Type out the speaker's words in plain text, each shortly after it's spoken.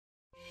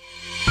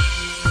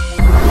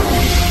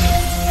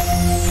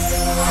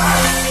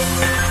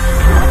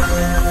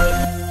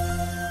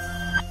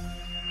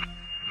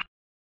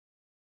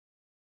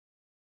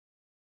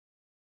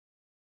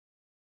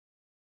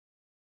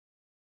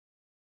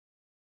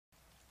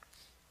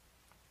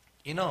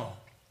You know,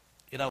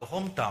 in our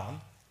hometown,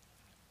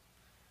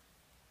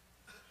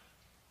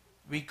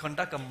 we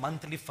conduct a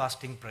monthly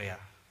fasting prayer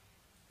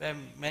where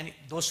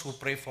those who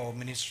pray for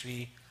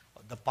ministry,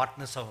 the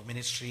partners of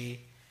ministry,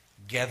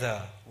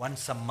 gather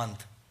once a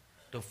month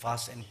to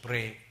fast and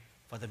pray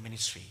for the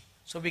ministry.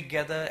 So we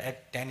gather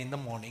at 10 in the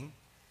morning,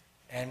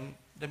 and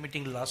the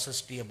meeting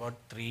lasts till about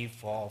 3,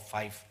 4,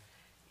 5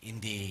 in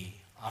the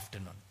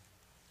afternoon.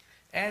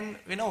 And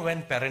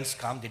when parents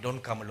come, they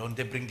don't come alone,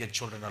 they bring their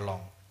children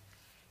along.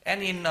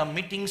 And in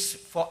meetings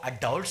for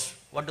adults,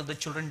 what do the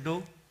children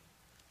do?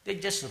 They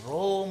just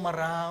roam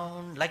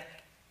around like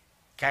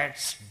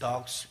cats,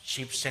 dogs,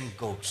 sheep, and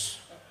goats.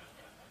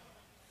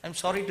 I'm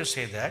sorry to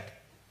say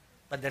that,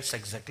 but that's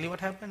exactly what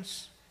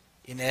happens.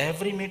 In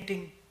every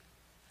meeting,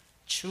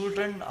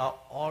 children are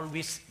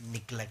always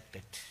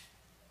neglected.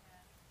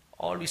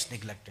 Always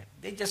neglected.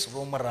 They just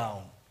roam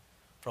around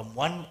from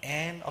one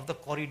end of the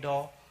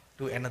corridor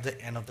to another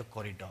end of the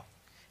corridor.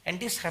 And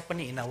this happened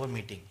in our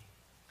meeting.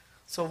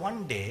 So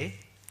one day,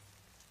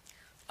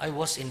 I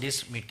was in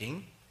this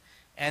meeting,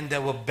 and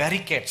there were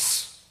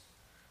barricades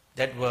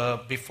that were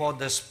before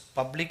this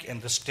public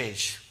and the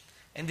stage.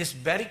 And these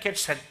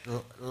barricades had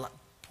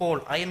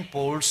iron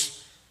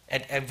poles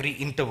at every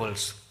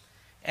intervals.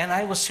 And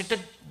I was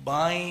seated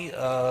by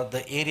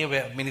the area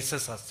where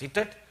ministers are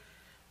seated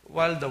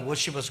while the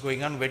worship was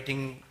going on,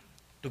 waiting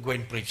to go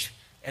and preach.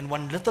 And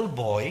one little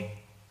boy,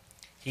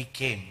 he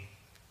came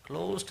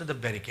close to the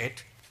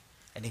barricade,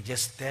 and he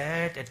just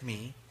stared at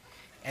me.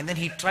 And then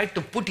he tried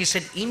to put his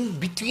head in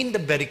between the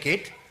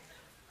barricade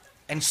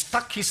and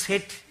stuck his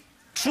head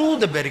through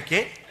the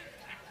barricade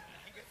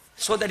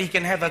so that he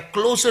can have a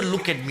closer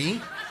look at me.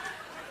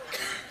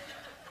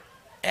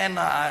 And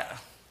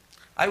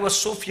I was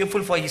so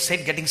fearful for his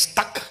head getting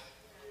stuck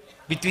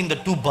between the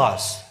two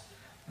bars.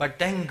 But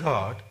thank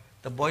God,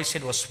 the boy's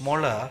head was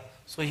smaller,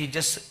 so he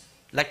just,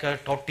 like a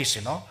tortoise,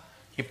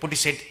 he put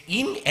his head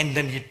in and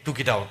then he took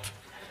it out.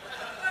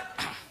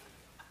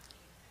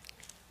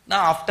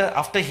 Now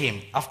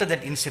after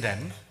that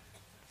incident,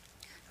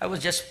 I was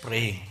just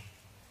praying.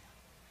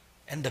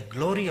 And the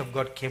glory of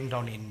God came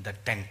down in the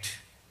tent.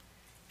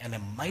 And a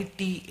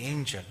mighty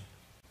angel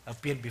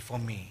appeared before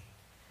me.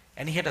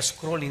 And he had a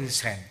scroll in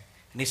his hand.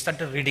 And he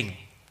started reading.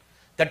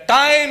 The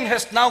time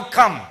has now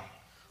come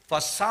for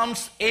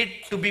Psalms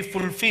 8 to be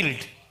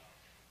fulfilled.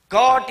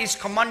 God is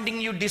commanding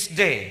you this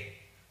day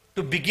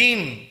to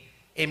begin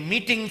a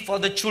meeting for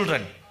the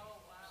children.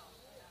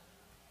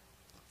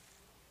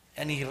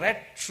 And he read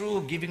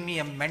through, giving me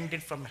a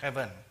mandate from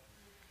heaven.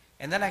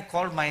 And then I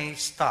called my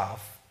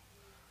staff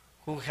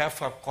who have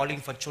a calling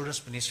for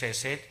children's ministry. I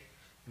said,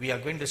 we are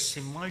going to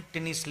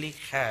simultaneously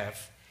have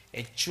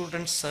a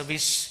children's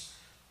service,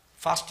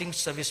 fasting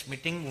service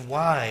meeting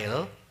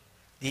while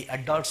the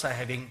adults are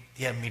having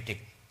their meeting.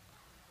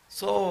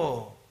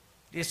 So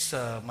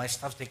my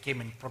staff, they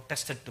came and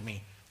protested to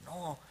me.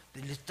 No,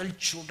 the little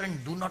children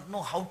do not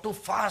know how to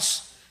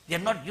fast. They are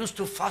not used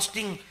to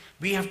fasting.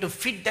 We have to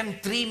feed them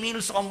 3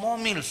 meals or more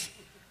meals.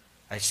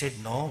 I said,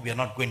 no, we are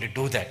not going to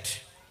do that.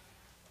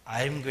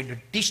 I am going to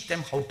teach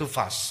them how to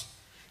fast.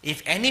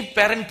 If any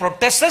parent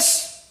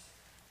protests,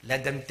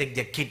 let them take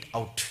their kid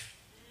out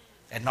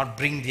and not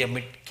bring their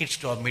kids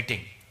to our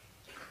meeting.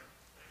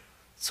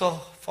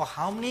 So for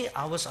how many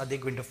hours are they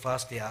going to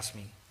fast, they asked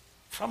me.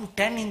 From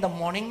 10 in the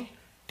morning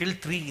till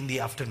 3 in the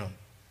afternoon.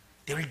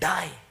 They will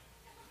die.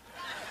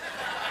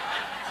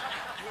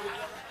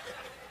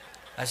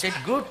 I said,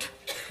 good,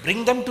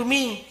 bring them to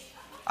me.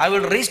 I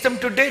will raise them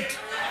to death.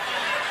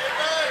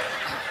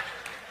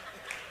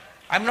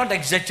 I'm not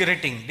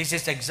exaggerating. This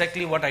is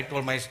exactly what I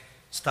told my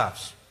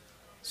staffs.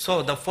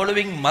 So the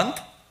following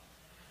month,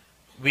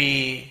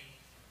 we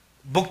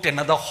booked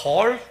another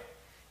hall,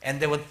 and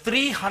there were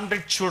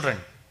 300 children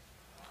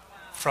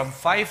from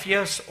 5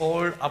 years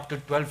old up to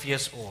 12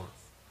 years old.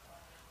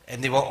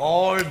 And they were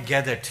all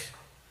gathered.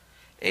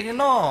 And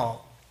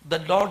the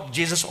Lord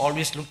Jesus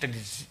always looked at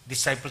his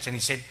disciples and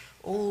he said,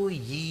 "O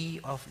ye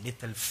of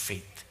little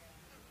faith."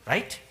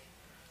 Right?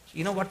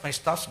 You know what my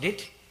staffs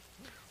did?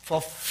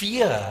 For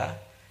fear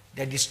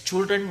that these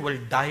children will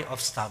die of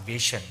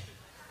starvation,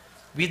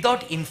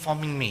 without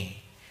informing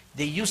me,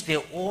 they used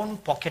their own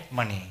pocket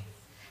money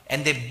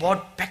and they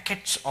bought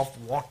packets of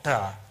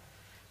water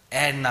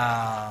and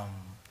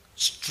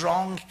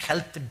strong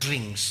health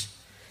drinks,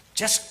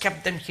 just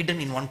kept them hidden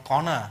in one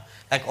corner,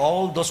 like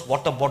all those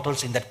water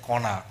bottles in that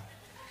corner,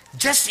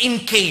 just in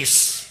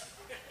case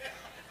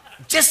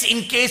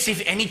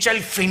if any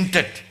child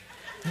fainted,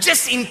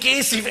 just in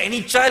case if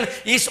any child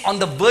is on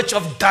the verge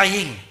of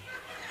dying.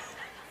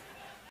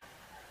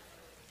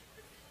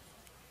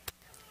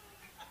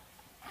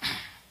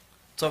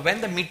 So when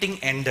the meeting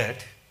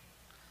ended,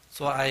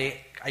 so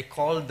I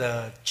called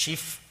the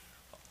chief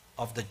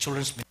of the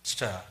children's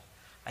minister.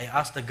 I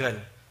asked the girl,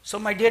 "So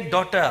my dear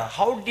daughter,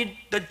 how did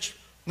the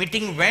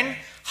meeting went?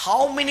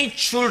 How many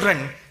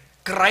children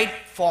cried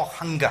for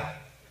hunger?"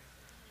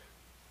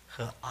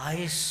 Her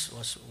eyes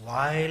was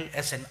wild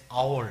as an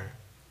owl.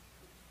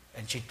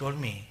 And she told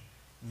me,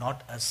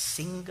 "Not a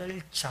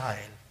single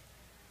child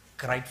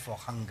cried for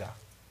hunger.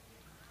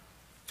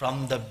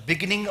 From the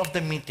beginning of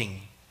the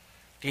meeting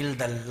till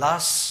the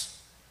last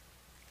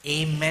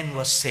amen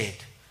was said,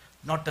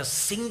 not a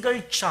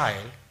single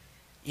child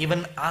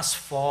even asked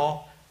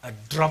for a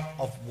drop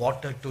of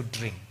water to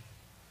drink.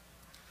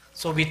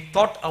 So we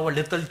taught our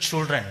little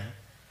children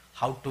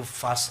how to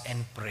fast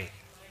and pray.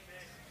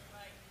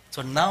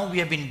 So now we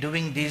have been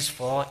doing this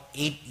for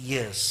 8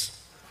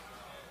 years.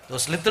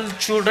 Those little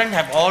children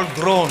have all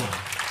grown.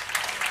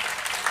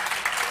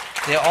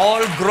 They're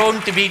all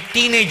grown to be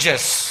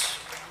teenagers.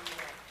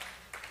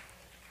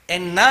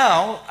 And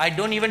now I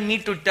don't even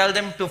need to tell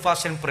them to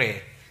fast and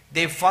pray.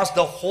 They fast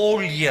the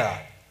whole year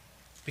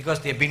because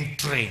they've been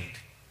trained.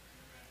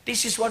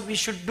 This is what we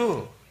should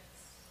do.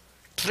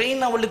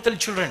 Train our little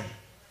children.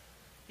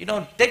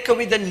 Take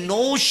away the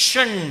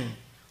notion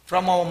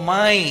from our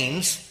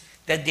minds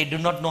that they do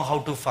not know how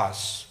to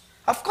fast.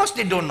 Of course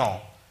they don't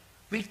know.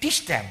 We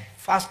teach them.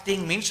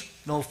 Fasting means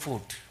no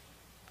food.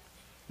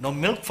 No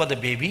milk for the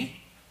baby.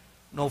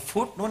 No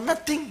food, no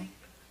nothing.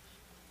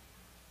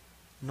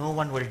 No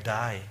one will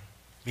die.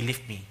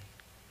 Believe me.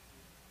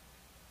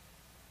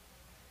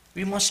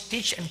 We must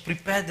teach and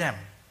prepare them.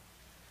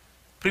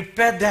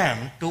 Prepare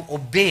them to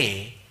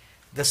obey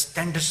the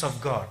standards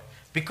of God.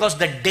 Because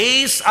the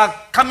days are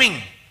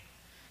coming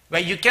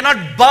where you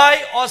cannot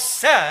buy or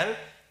sell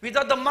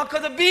without the mark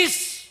of the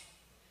beast.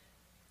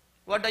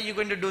 What are you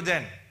going to do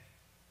then?